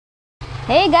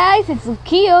Hey guys, it's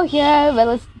Kyo here. Well,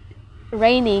 it's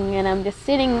raining and I'm just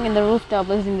sitting in the rooftop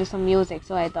listening to some music.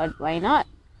 So I thought, why not?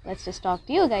 Let's just talk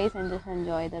to you guys and just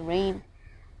enjoy the rain.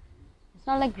 It's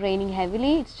not like raining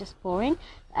heavily, it's just pouring.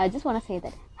 I just want to say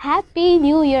that Happy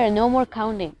New Year. No more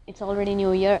counting. It's already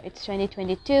New Year. It's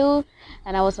 2022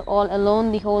 and I was all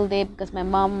alone the whole day because my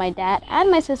mom, my dad and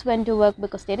my sis went to work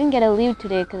because they didn't get a leave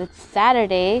today because it's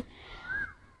Saturday.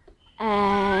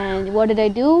 And what did I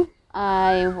do?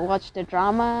 I watched a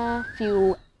drama,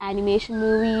 few animation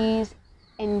movies,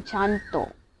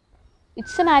 Enchanto.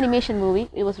 It's an animation movie.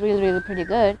 It was really pretty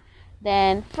good.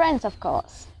 Then Friends, of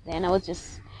course. Then I was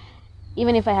just,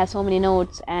 even if I have so many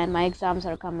notes and my exams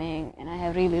are coming and I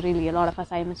have really a lot of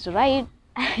assignments to write,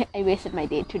 I wasted my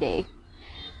day today.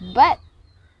 But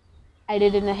I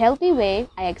did it in a healthy way.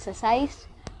 I exercised,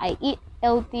 I ate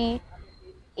healthy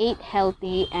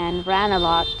and ran a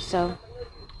lot. So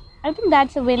I think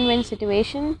that's a win-win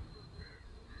situation.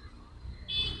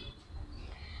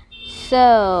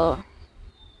 So,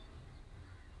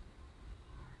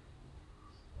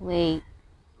 wait.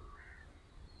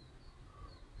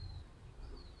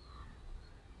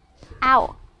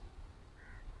 Ow.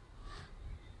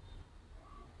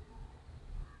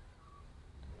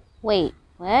 Wait,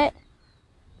 what?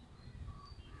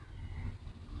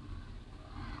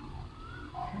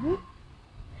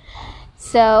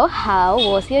 So, how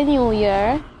was your New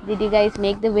Year? Did you guys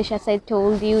make the wish as I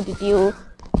told you? Did you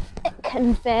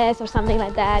confess or something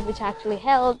like that, which actually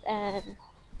helped? And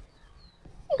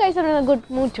you guys are in a good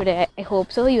mood today. I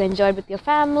hope so. You enjoyed with your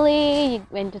family, you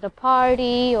went to the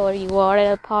party, or you were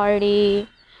at a party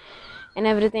and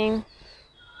everything.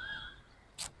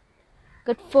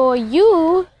 Good for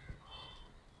you.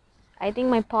 I think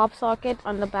my pop socket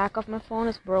on the back of my phone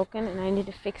is broken and I need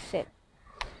to fix it.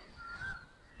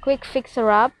 Quick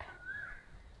fixer up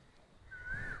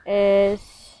is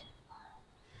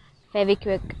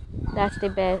Fevikwik. That's the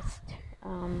best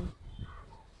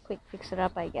quick fixer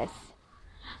up, I guess.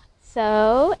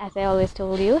 So, as I always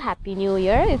told you, Happy New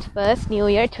Year. It's first New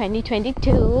Year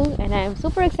 2022 and I'm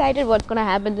super excited what's gonna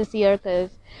happen this year because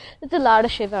there's a lot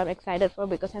of shit I'm excited for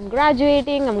because I'm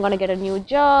graduating, I'm gonna get a new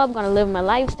job, gonna live my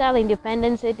lifestyle,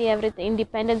 independence and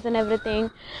everything.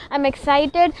 I'm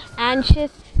excited,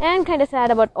 anxious and kind of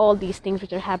sad about all these things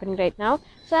which are happening right now.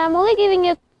 So I'm only giving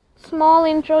you a small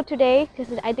intro today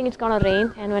because I think it's gonna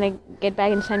rain and when I get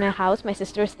back inside my house, my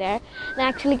sister's there and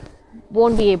actually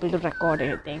won't be able to record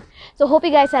anything. So hope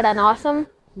you guys had an awesome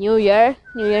New Year's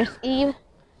Eve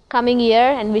coming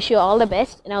year and wish you all the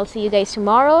best and I'll see you guys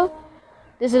tomorrow.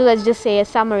 This is, let's just say, a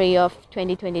summary of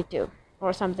 2022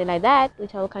 or something like that,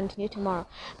 which I'll continue tomorrow.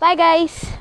 Bye guys.